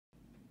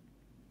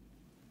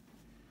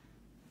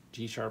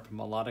G sharp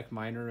melodic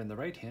minor in the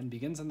right hand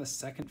begins on the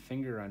second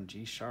finger on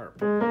G sharp.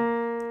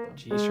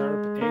 G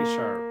sharp, A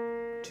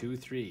sharp, 2,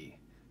 3.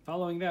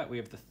 Following that, we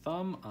have the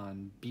thumb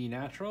on B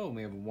natural, and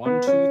we have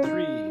 1, 2,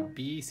 3,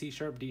 B, C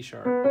sharp, D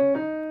sharp.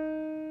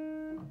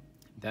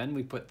 Then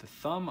we put the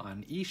thumb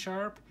on E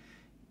sharp,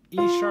 E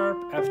sharp,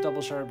 F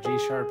double sharp, G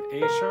sharp, A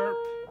sharp.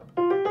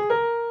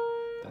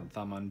 Then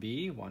thumb on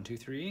B, 1, 2,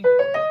 3.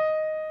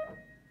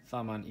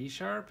 Thumb on E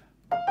sharp.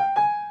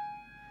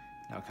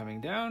 Now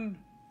coming down,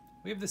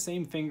 we have the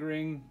same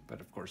fingering,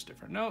 but of course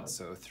different notes.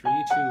 So 3,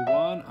 2,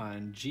 1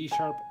 on G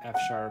sharp, F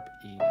sharp,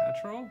 E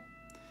natural.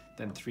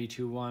 Then 3,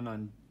 2, 1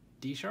 on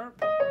D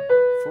sharp.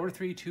 4,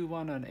 3, 2,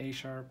 1 on A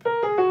sharp.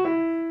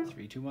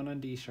 3, 2, 1 on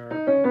D sharp.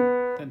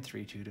 Then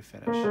 3, 2 to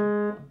finish.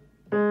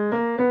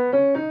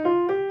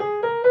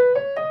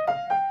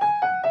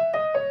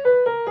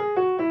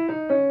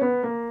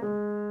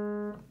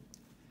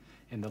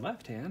 In the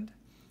left hand,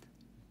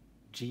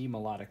 G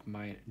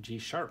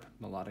sharp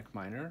melodic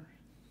minor.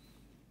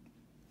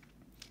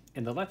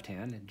 In the left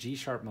hand, G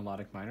sharp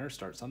melodic minor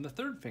starts on the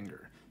third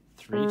finger.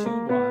 3, 2,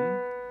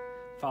 1,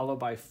 followed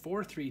by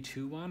 4, 3,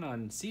 2, 1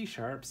 on C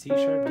sharp, D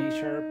sharp, E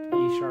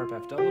sharp,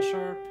 F double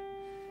sharp.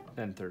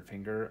 Then third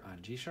finger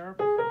on G sharp,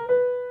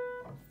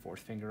 fourth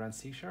finger on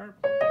C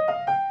sharp,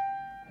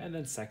 and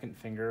then second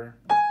finger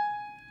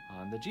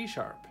on the G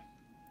sharp.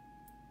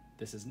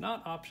 This is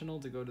not optional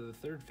to go to the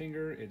third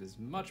finger. It is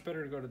much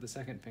better to go to the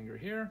second finger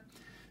here.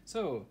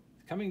 So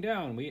coming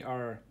down, we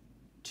are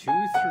 2,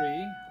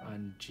 3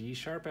 on G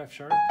sharp, F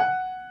sharp,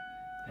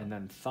 and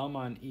then thumb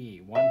on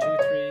E, 1, 2,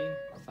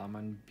 3, thumb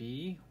on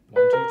B,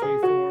 1, 2,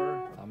 3,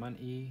 4, thumb on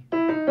E, 2,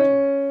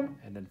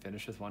 and then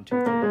finish with 1,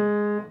 2,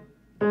 3.